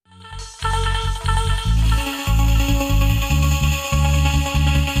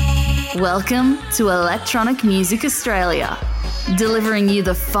Welcome to Electronic Music Australia, delivering you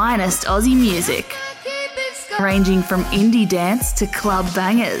the finest Aussie music, ranging from indie dance to club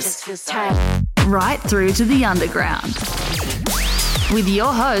bangers, right through to the underground. With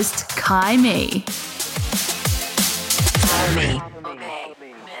your host, Kai Me.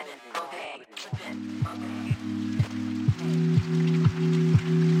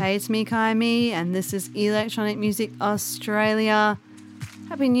 Hey, it's me, Kai Me, and this is Electronic Music Australia.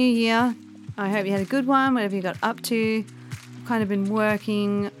 Happy New Year. I hope you had a good one, whatever you got up to. I've kind of been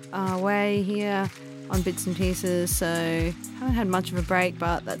working away here on bits and pieces, so haven't had much of a break,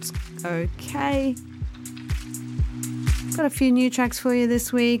 but that's okay. Got a few new tracks for you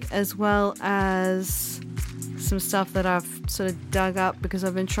this week, as well as some stuff that I've sort of dug up because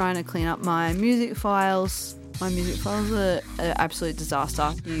I've been trying to clean up my music files. My music files are an absolute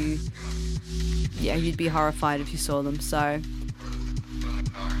disaster. You'd be horrified if you saw them. So,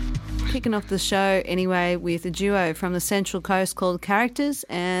 kicking off the show anyway with a duo from the Central Coast called Characters,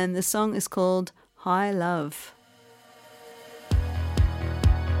 and the song is called High Love.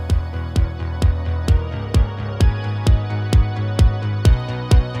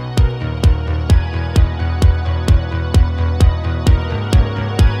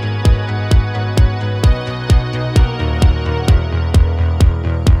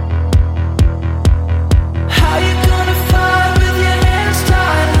 How you gonna fight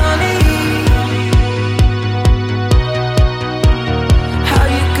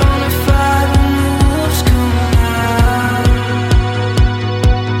when the wolves come?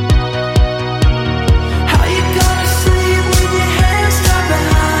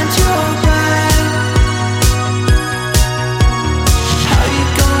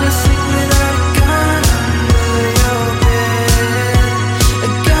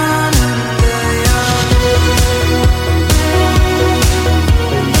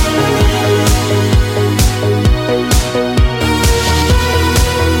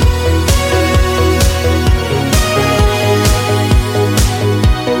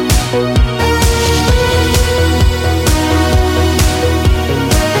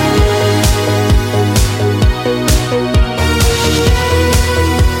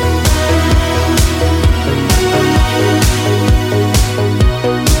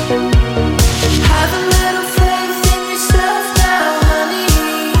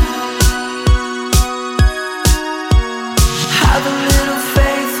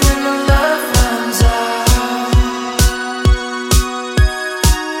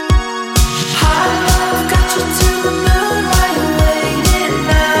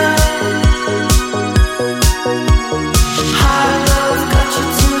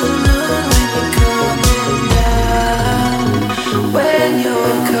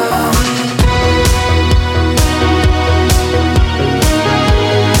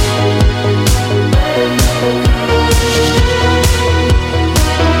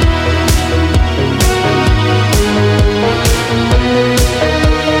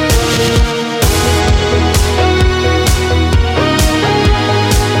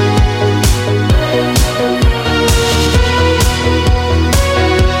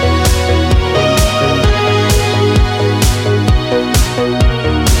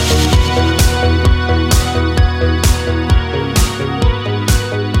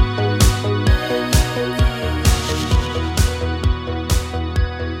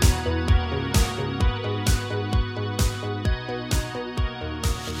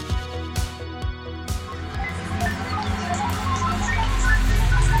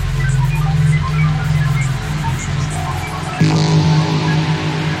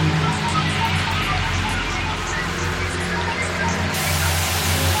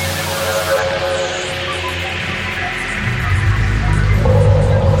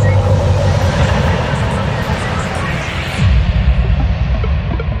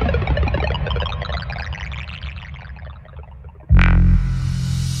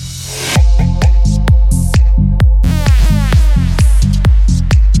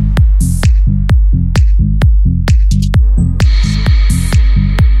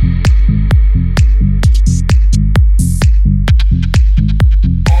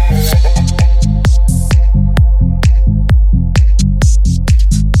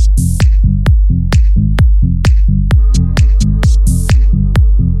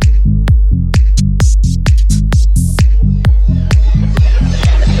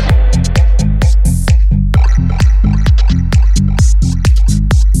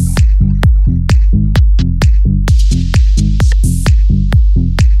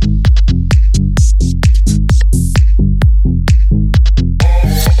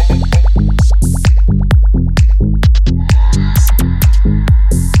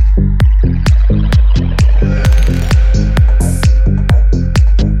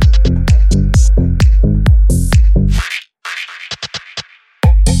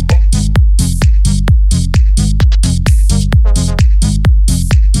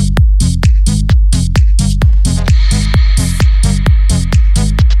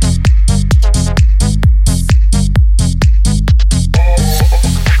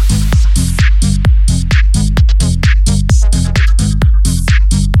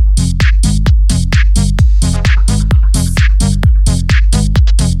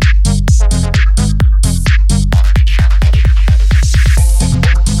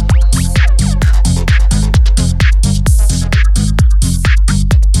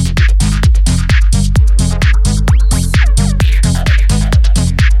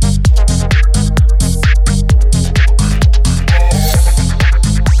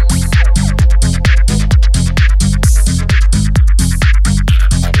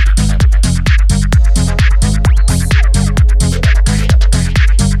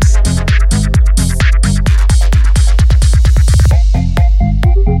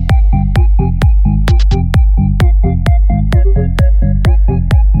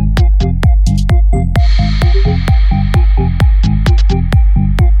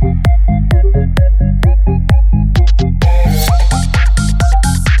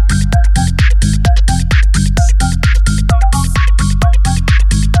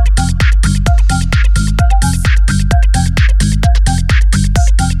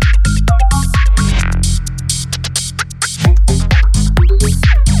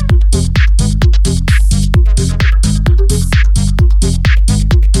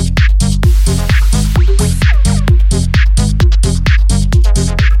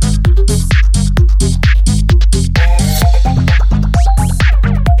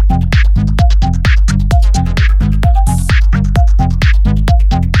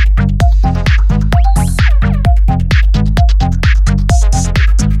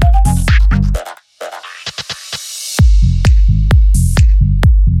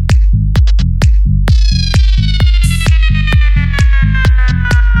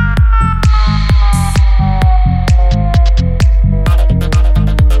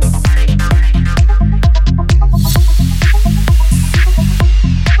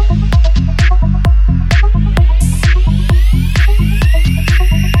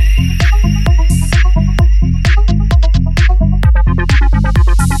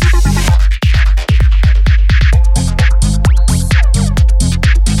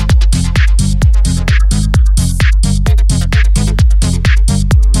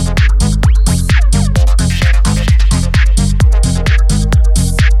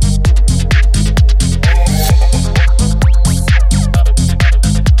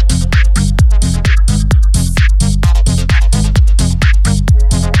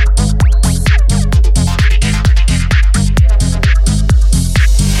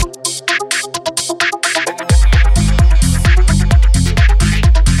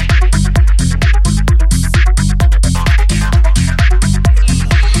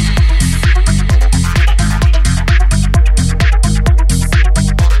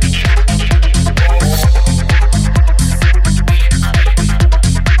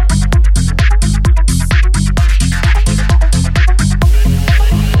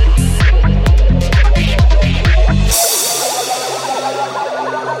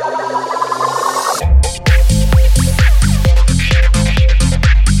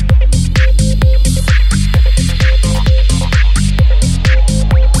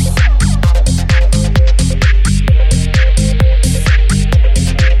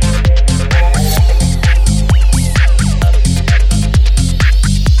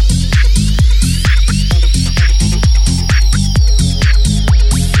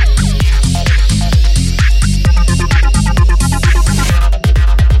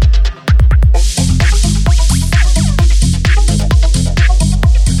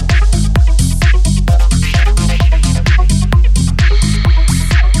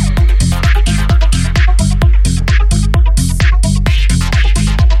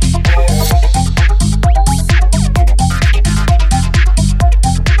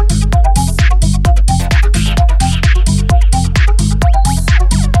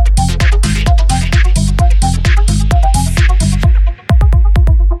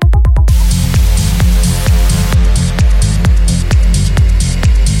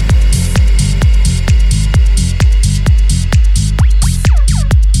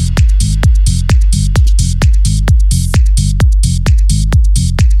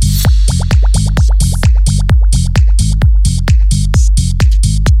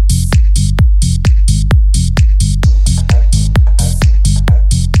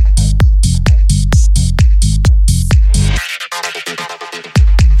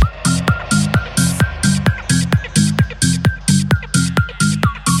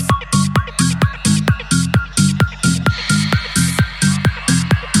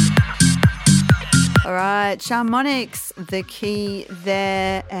 right, Charmonics, The Key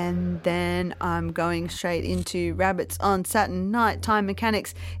there, and then I'm going straight into Rabbits on Saturn Night, Time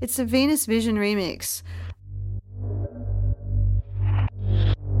Mechanics. It's the Venus Vision remix.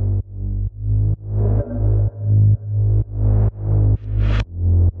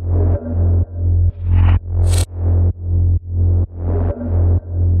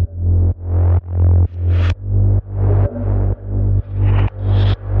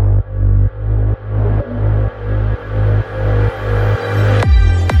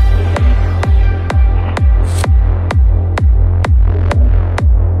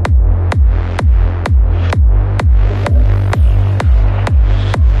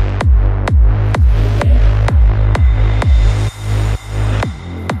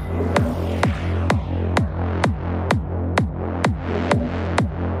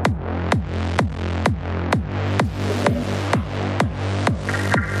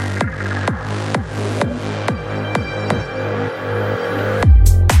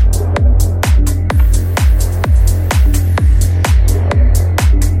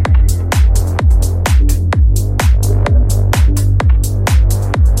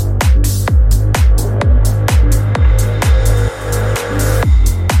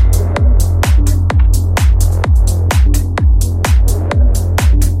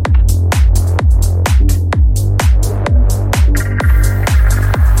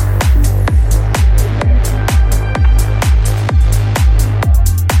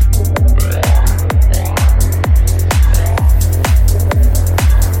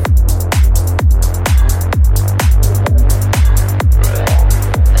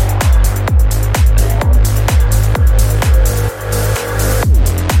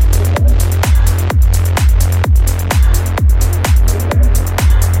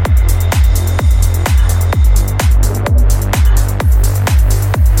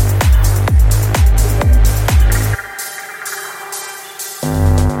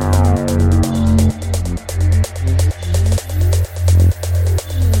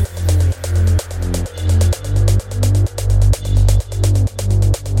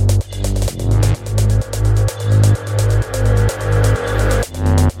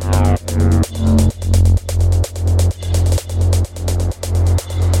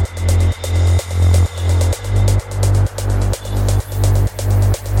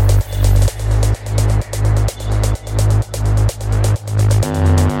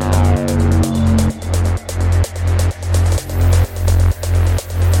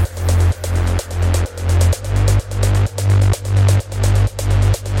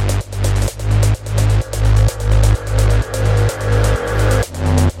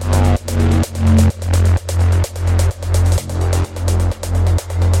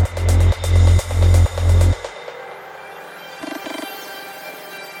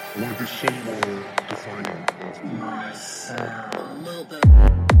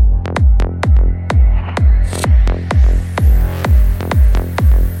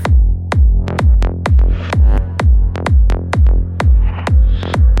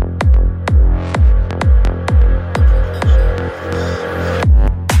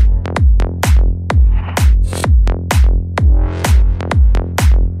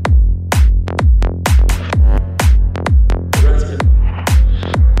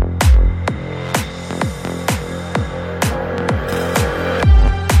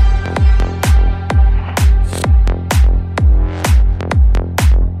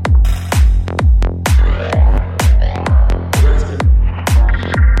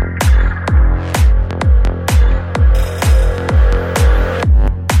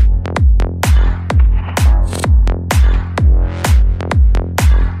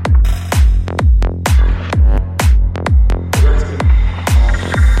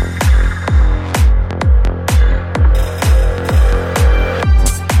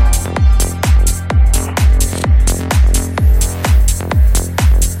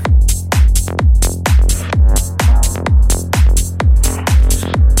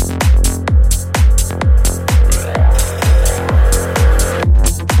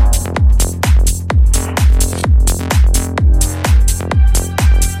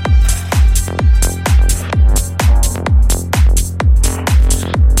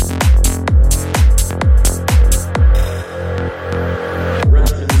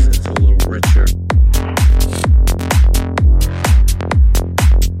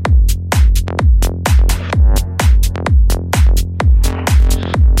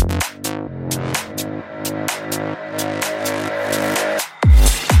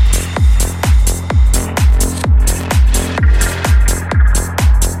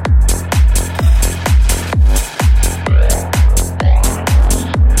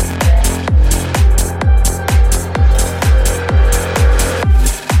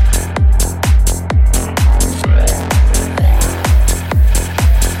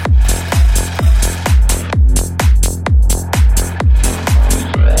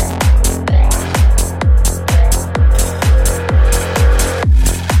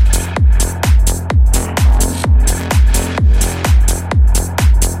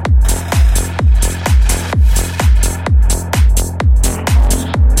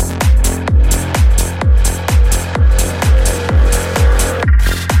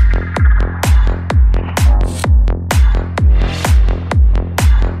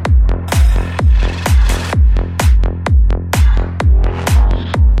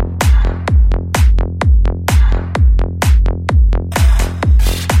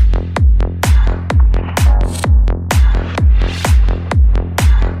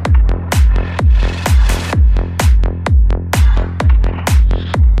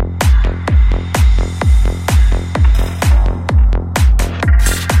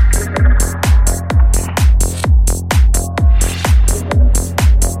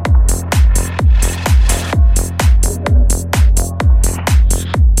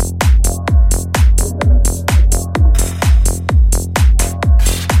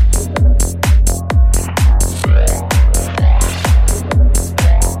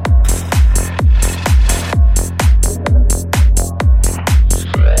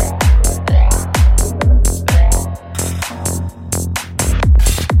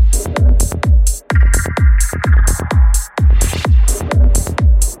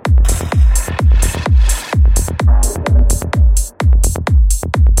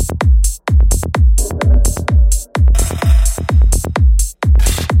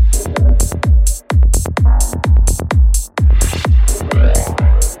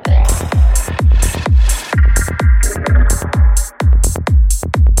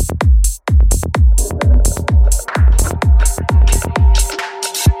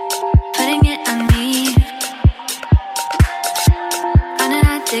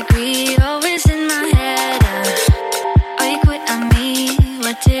 degree, always in my head. Oh, you quit on me,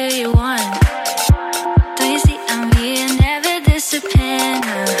 what do you want? Don't you see I'm here, never disappear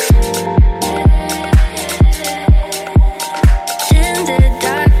now. In the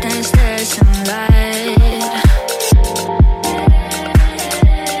darkness there's some light.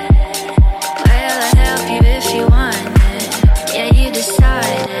 Well, I'll help you if you want it. Yeah, you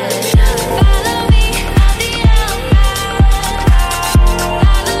decided. Follow me on the outside.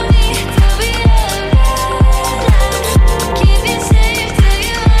 Follow me till we arrive. Keep you safe till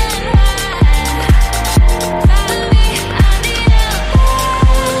you unwind. Follow me on the outside.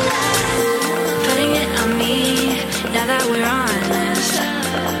 Putting it on me now that we're honest.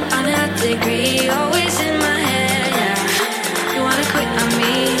 On that degree, always in my head. Yeah. You wanna quit on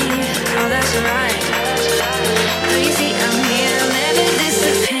me? Oh, that's alright. Oh, you see, I'm here, I'll never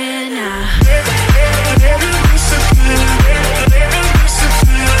disappear now.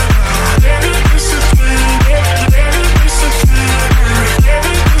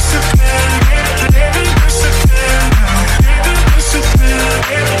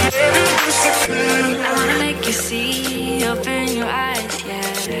 I wanna make you see, open your eyes, yeah.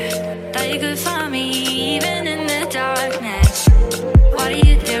 Thought you could find me even in the darkness. What did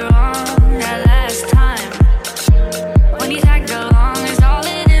you do wrong that last time? When you tagged along, it's all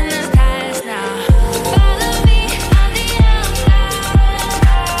in the past now. Follow me on the outside.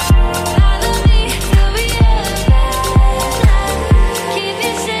 Follow me till we arrive. Keep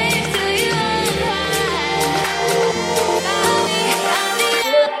you safe till you unwind. Follow me on the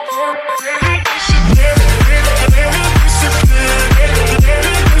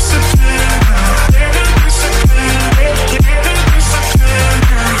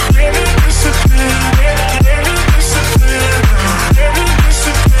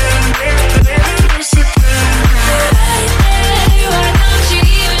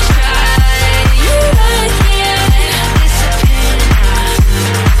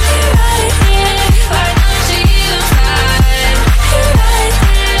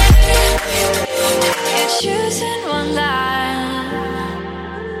choosing one line.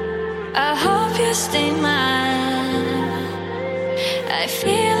 I hope you stay mine. I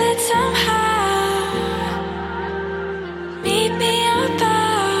feel it somehow. Meet me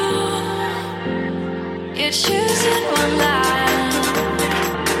above. You're choosing one line.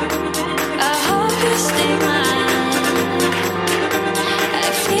 I hope you stay mine. I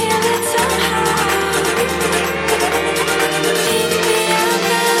feel it somehow. Meet me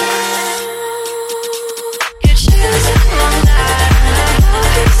above. You're choosing one line. I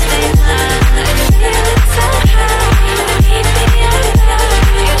hope you stay mine. I feel it somehow. Meet me above.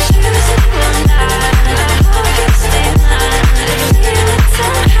 You're choosing one line. I hope you stay mine. I feel it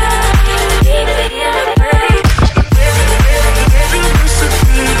somehow. Meet me above.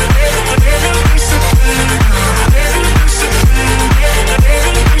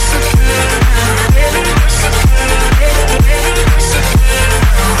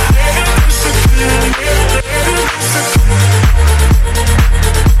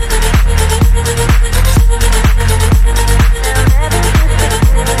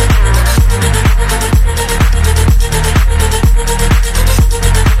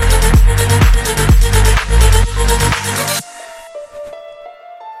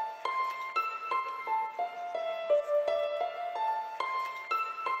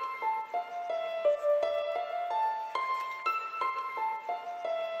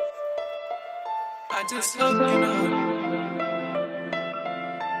 I just hope you know.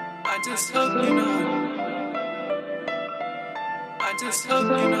 I just hope you know. I just hope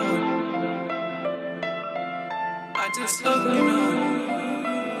you know. I just hope you know.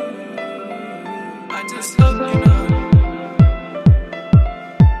 I just hope you know.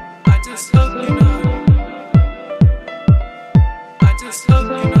 I just hope you know. I just hope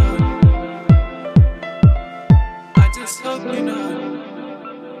you know. I just hope you know.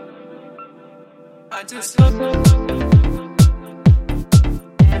 I just hope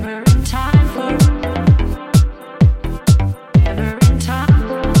never in time for never in time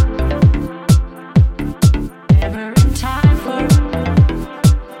never in time for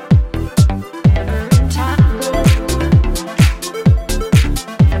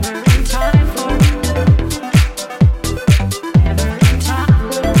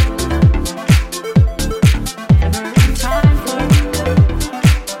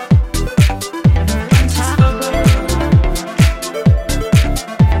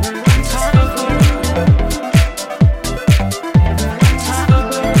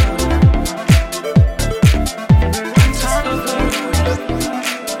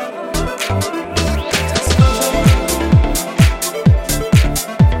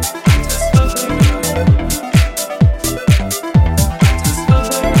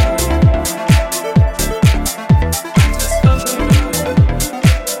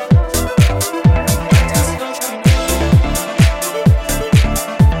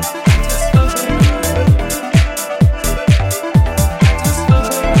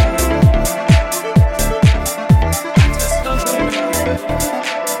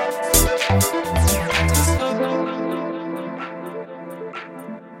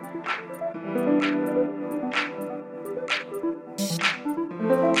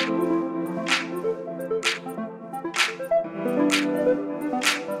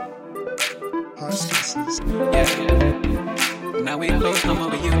Now we close, I'm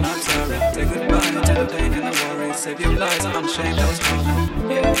over you, not sorry. Say goodbye to the pain and the worries. Save your lies, I'm ashamed, I was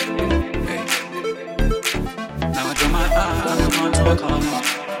falling. Yeah, hey. Now I draw my eye, I'm on to a corner.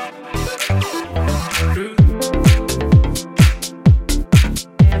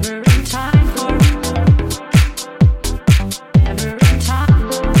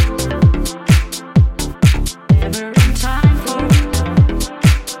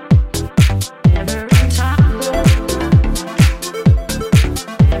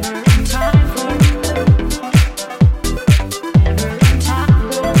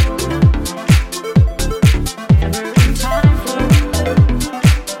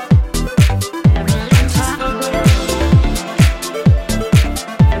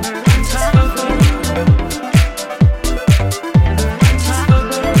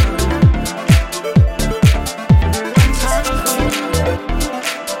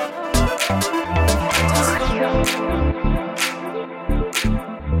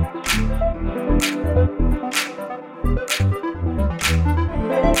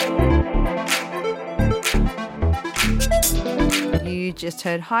 Just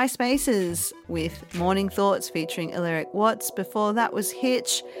heard High Spaces with Morning Thoughts featuring Alaric Watts. Before that was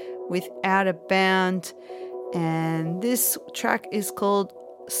Hitch with Out of Bound. And this track is called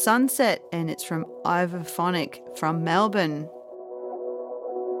Sunset and it's from Ivophonic from Melbourne.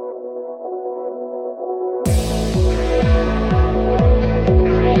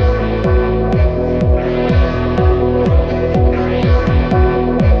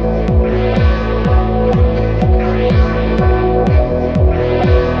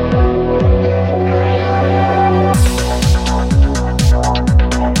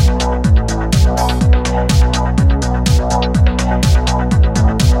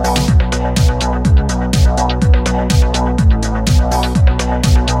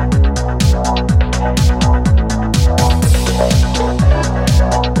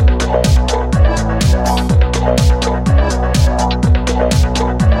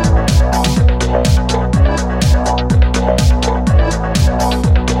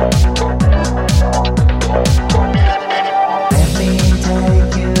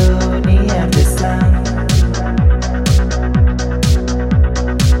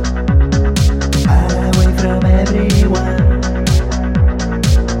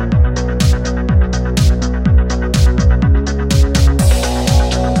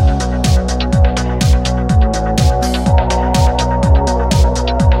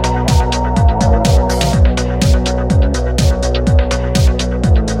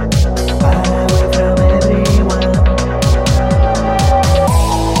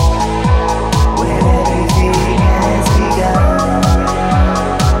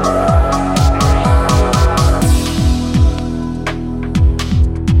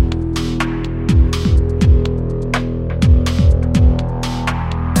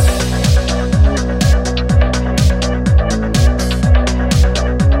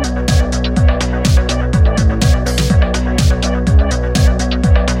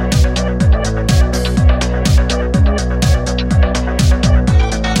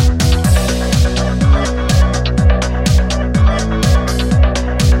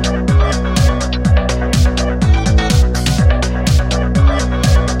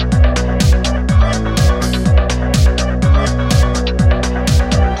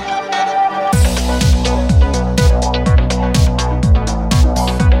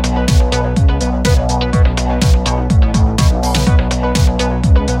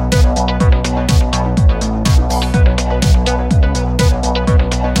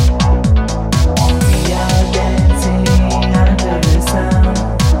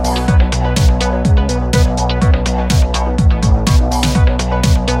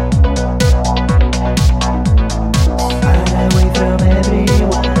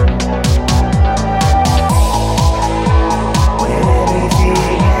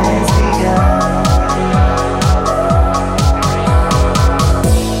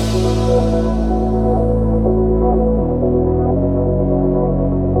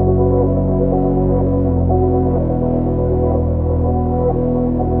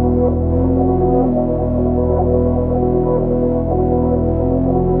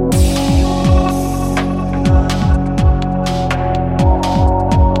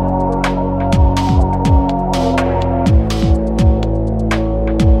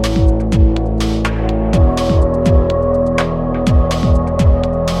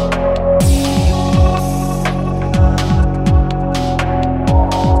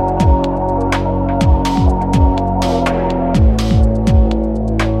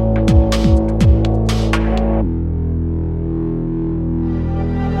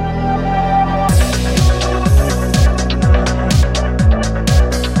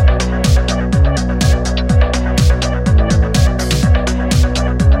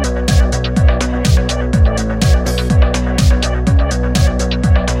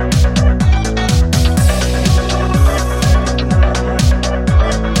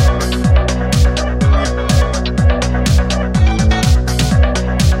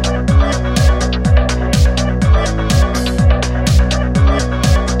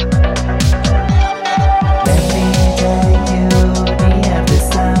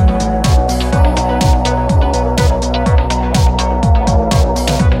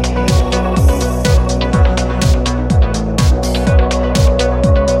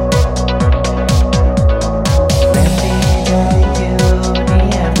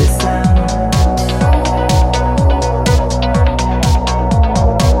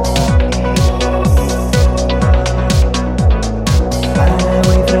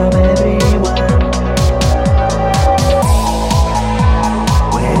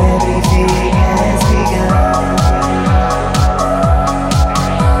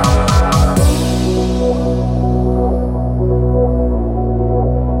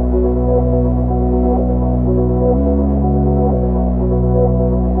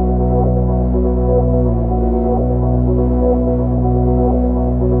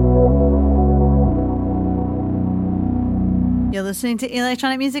 listening to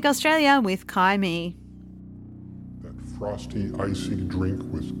Electronic Music Australia with Kai Me. That frosty, icy drink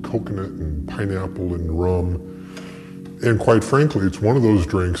with coconut and pineapple and rum. And quite frankly, it's one of those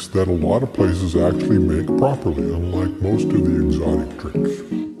drinks that a lot of places actually make properly, unlike most of the exotic drinks.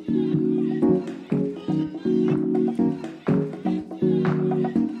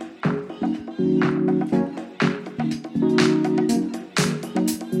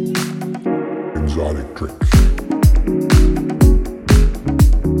 Exotic drinks.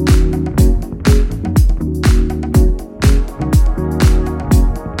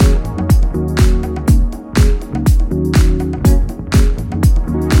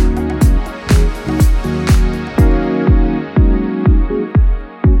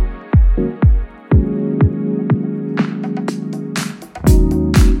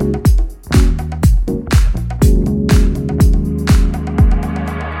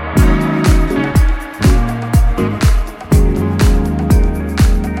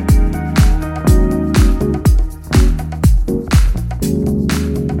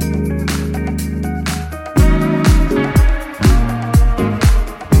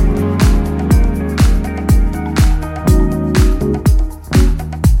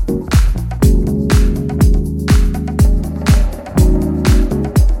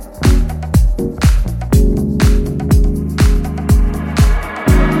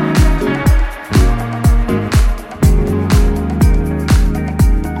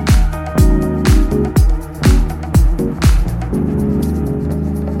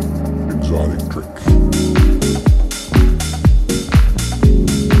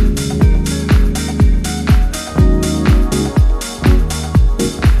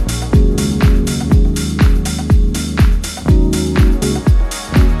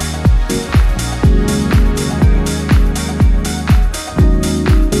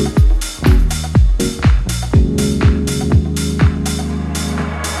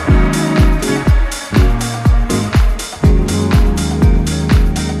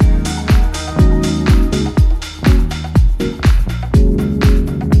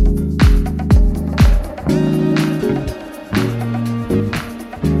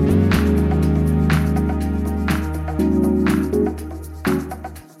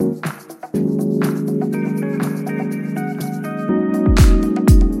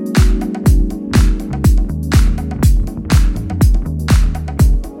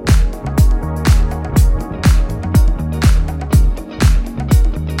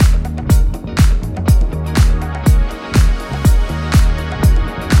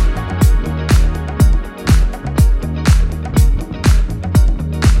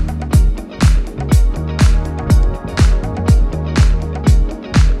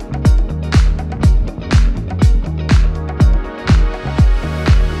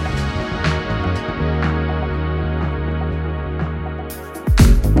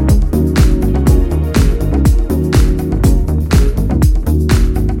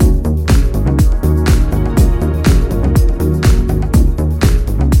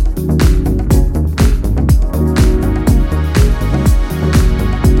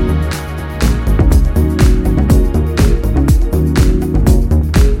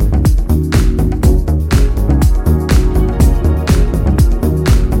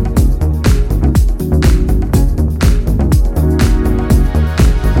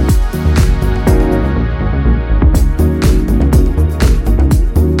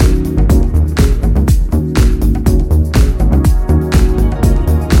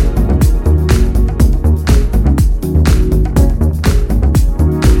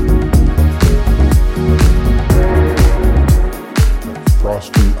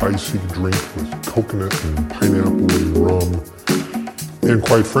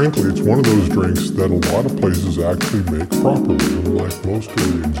 Quite frankly, it's one of those drinks that a lot of places actually make properly, unlike most of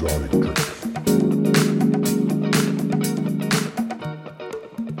the exotic drinks.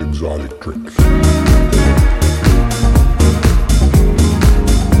 Exotic drinks.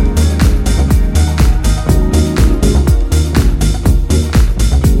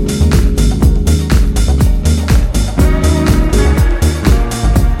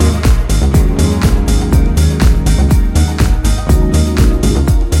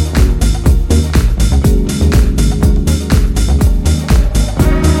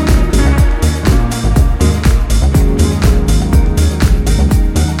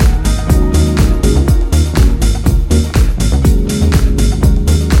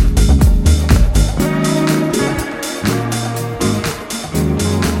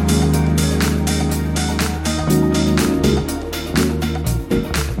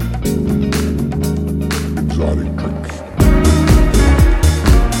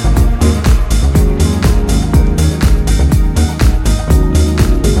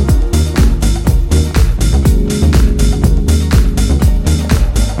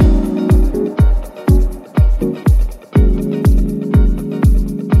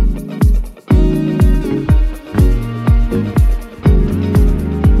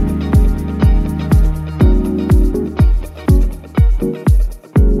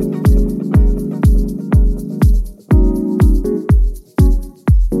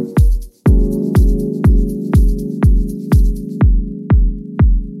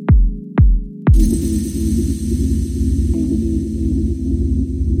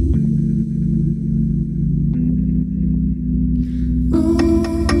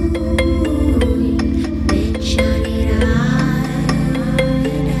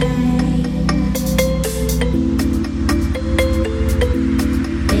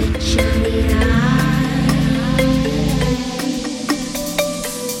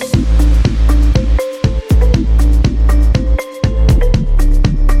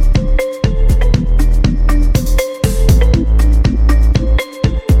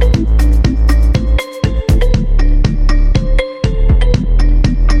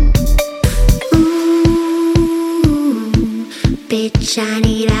 bitch, I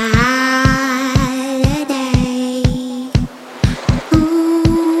need a holiday.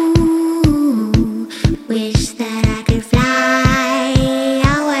 Ooh, wish that I could fly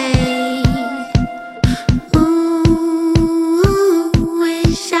away. Ooh,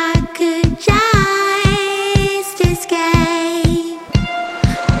 wish I could just escape.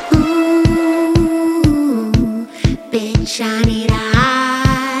 Ooh, bitch, I need a holiday.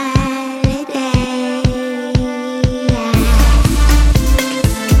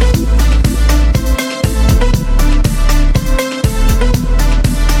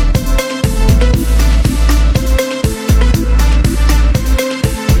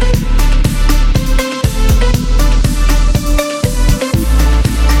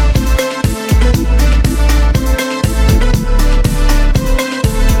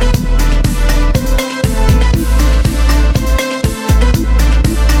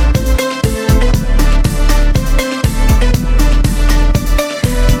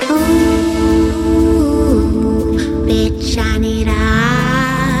 Bitch, I need a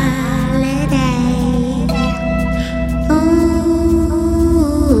holiday. Ooh,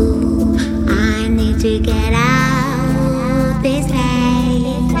 I need to get out this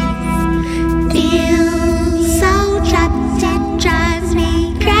place. Feel so trapped, it drives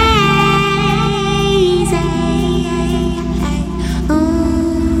me crazy.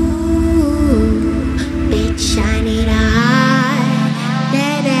 Ooh, bitch, I need a holiday.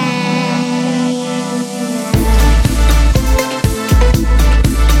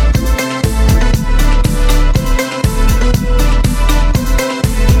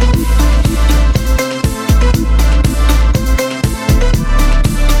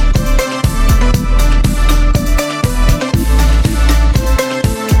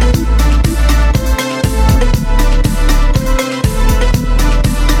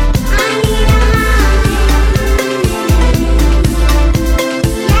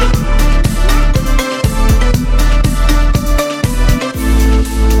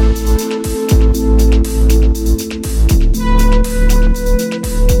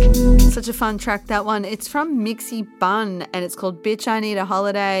 Such a fun track, that one. It's from Mixie Bun and it's called Bitch, I Need a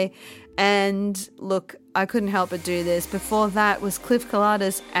Holiday. And look, I couldn't help but do this. Before that was Cliff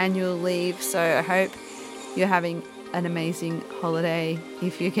Collada's Annual Leave. So I hope you're having an amazing holiday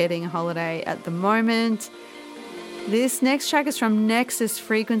if you're getting a holiday at the moment. This next track is from Nexus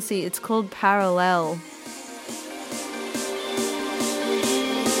Frequency. It's called Parallel.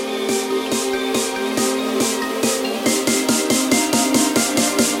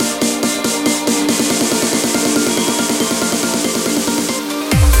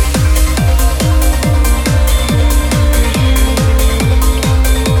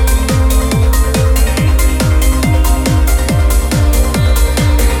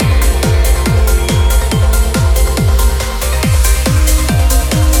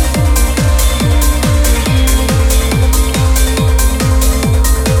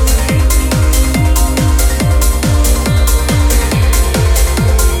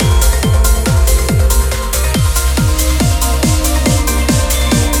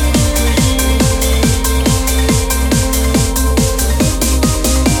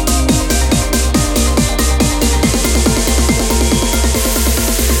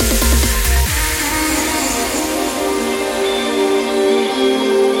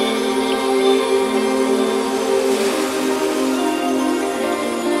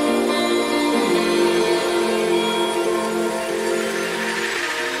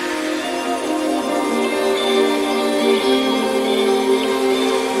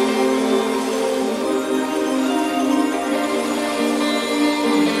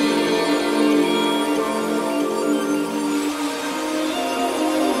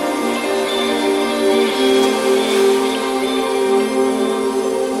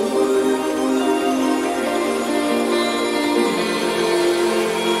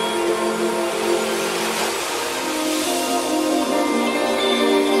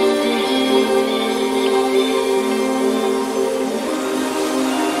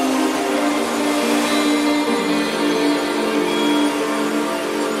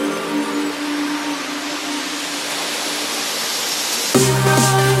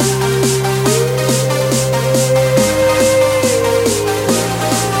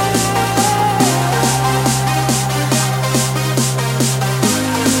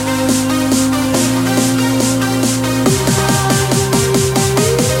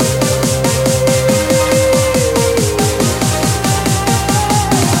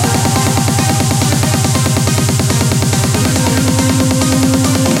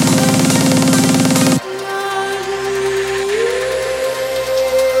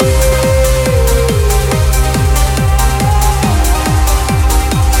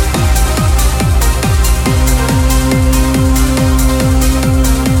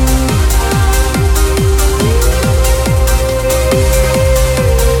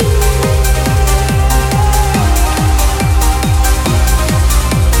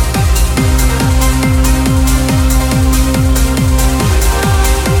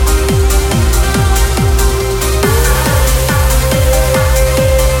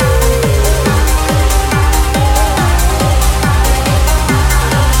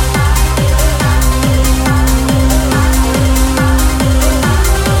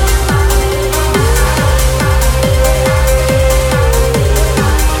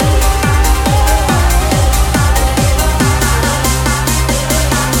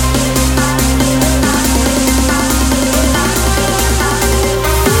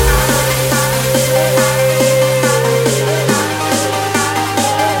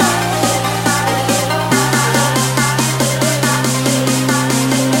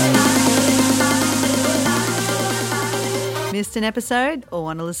 an episode or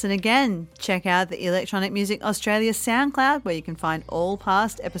want to listen again, check out the Electronic Music Australia SoundCloud where you can find all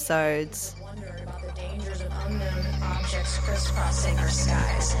past episodes. Wondered about the dangers of unknown objects crisscrossing our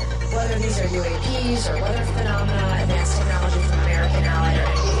skies. Whether these are UAPs or weather phenomena, advanced technology from American allied or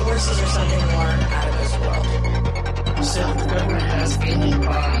enemy forces, or something more out of this world. So if the government has alien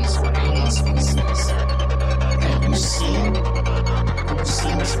bodies or alien species, have you seen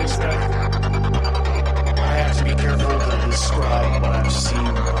the spacecraft? I have to be careful to describe what I've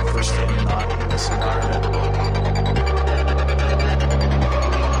seen firsthand, not in this environment.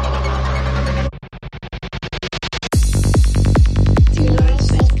 The United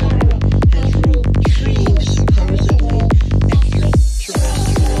States government has retrieved supposedly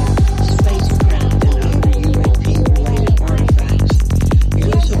extraterrestrial spacecraft and other UAP-related artifacts. It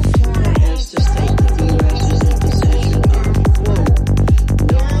goes so far as to state that the U.S. is in possession of, quote,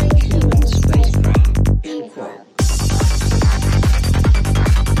 non-human spacecraft, end quote.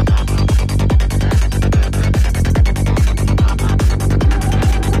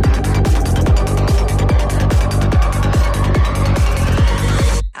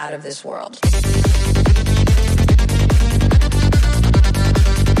 Out of this world.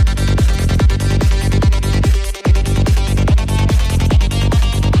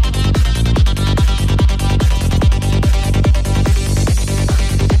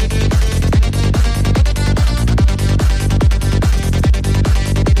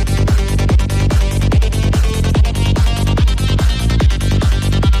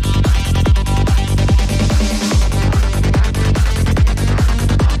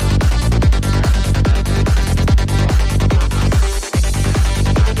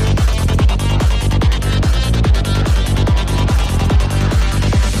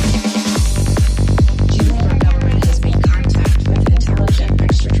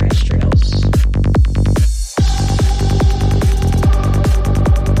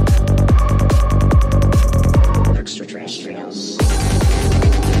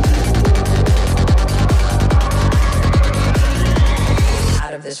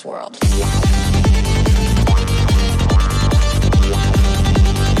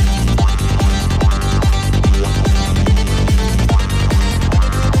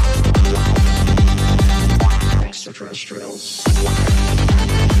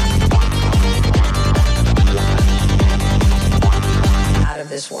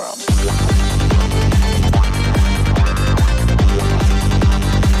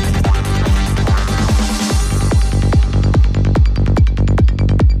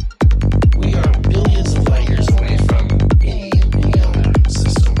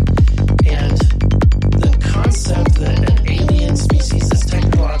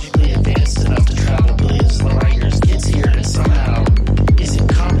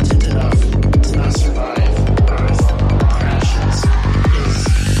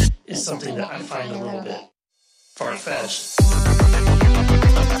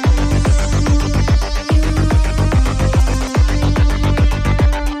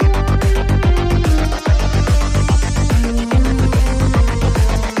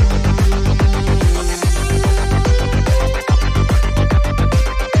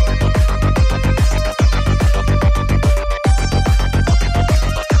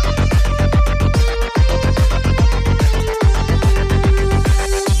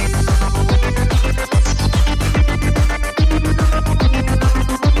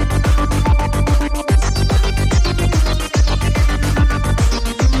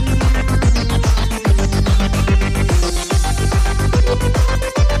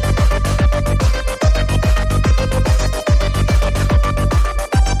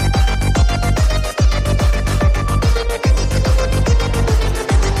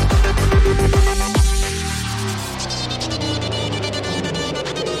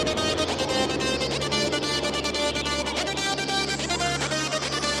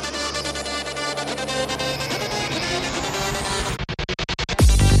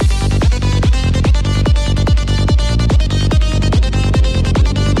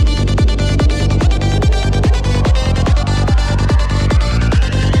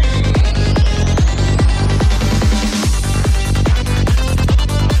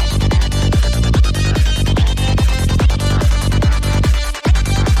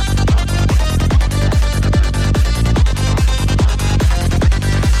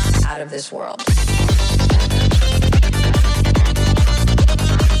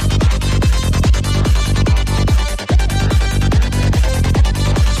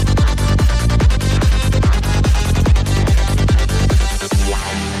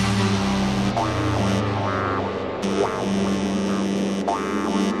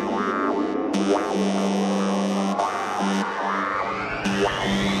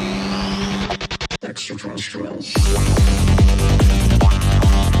 extraterrestrials.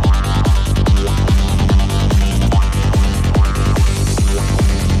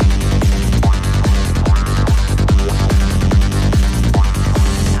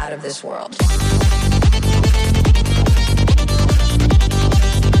 Out of this world.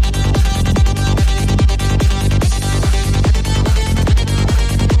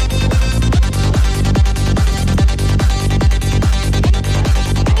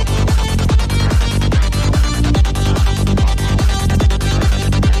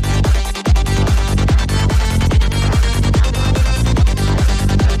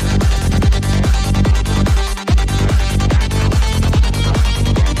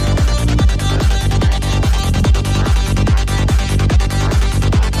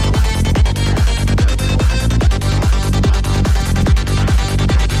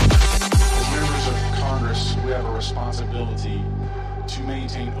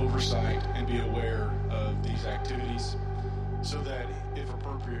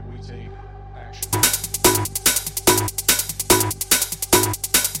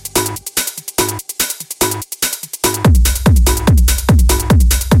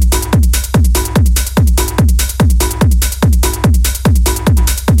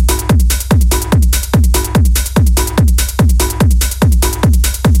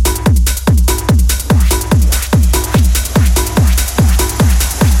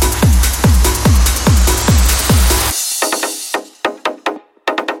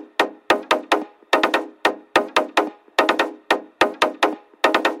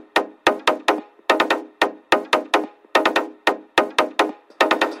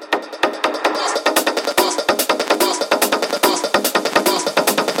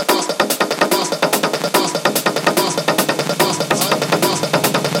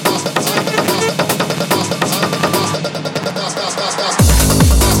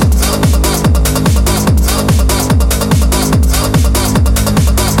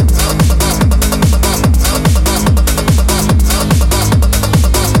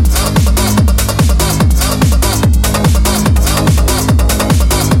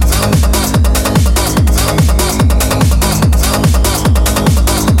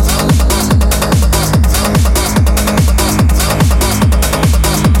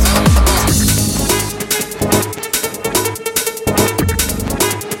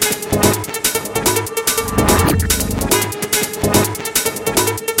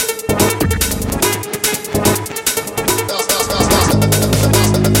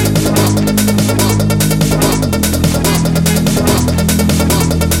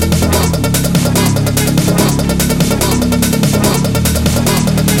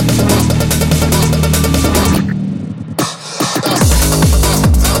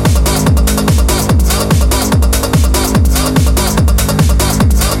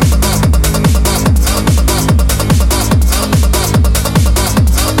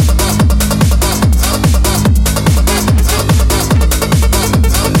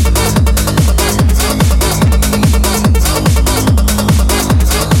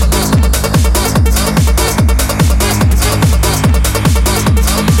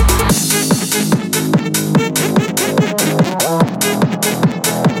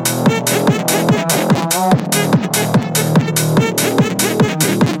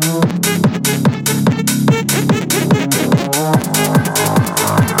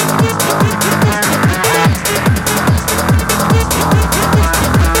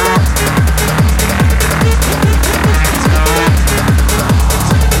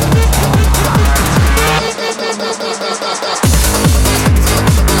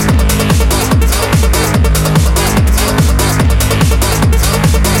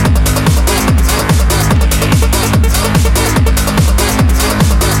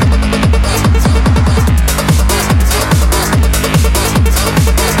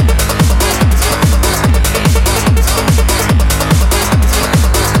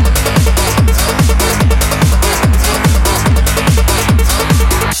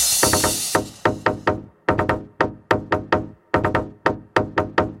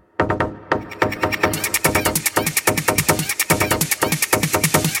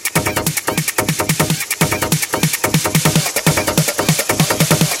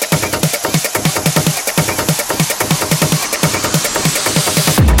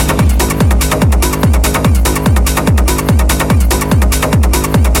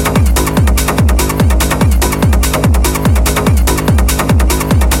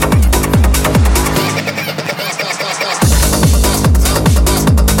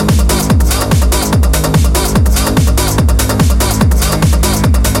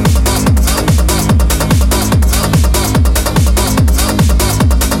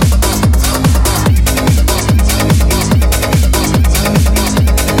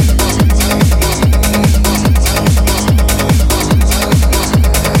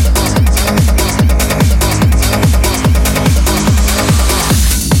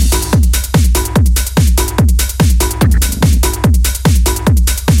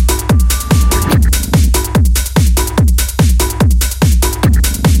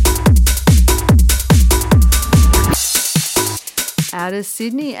 of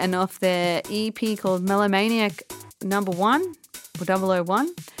Sydney and off their EP called Melomaniac number 1 or 001.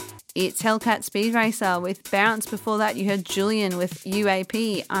 It's Hellcat Speed Racer with Bounce. Before that, you heard Julian with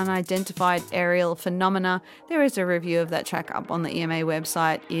UAP, Unidentified Aerial Phenomena. There is a review of that track up on the EMA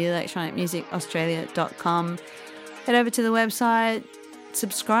website, electronicmusicaustralia.com. Head over to the website,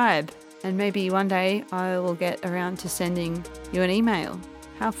 subscribe, and maybe one day I will get around to sending you an email.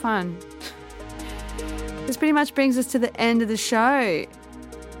 How fun. This pretty much brings us to the end of the show.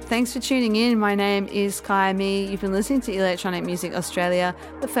 Thanks for tuning in. My name is Kai Me. You've been listening to Electronic Music Australia,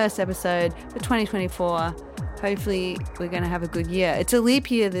 the first episode for 2024. Hopefully we're going to have a good year. It's a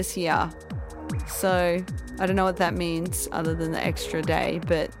leap year this year, so I don't know what that means other than the extra day,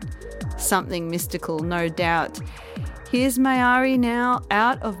 but something mystical, no doubt. Here's Mayari now,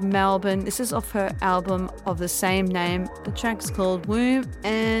 out of Melbourne. This is off her album of the same name. The track's called Womb,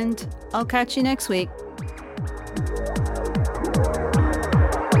 and I'll catch you next week.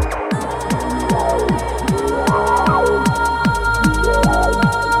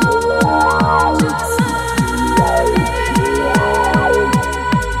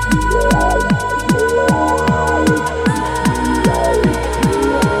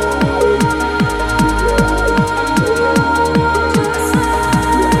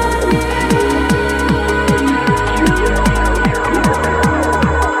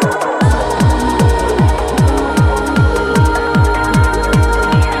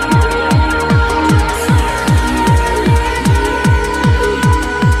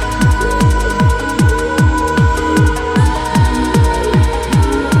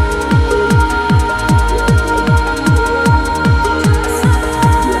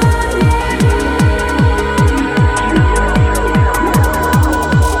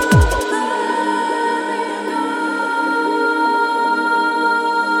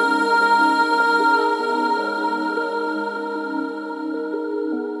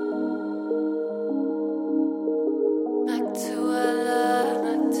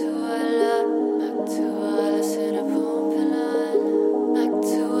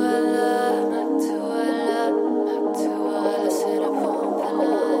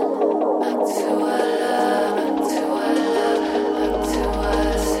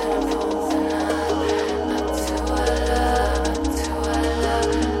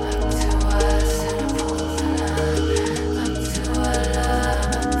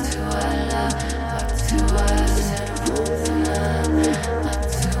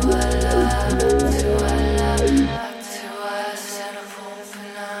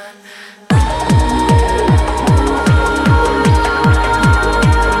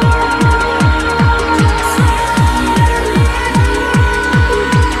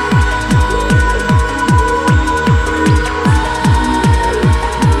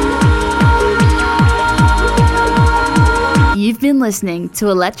 Listening to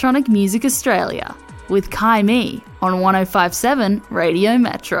Electronic Music Australia with Kai Me on 105.7 Radio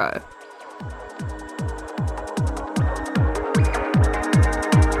Metro.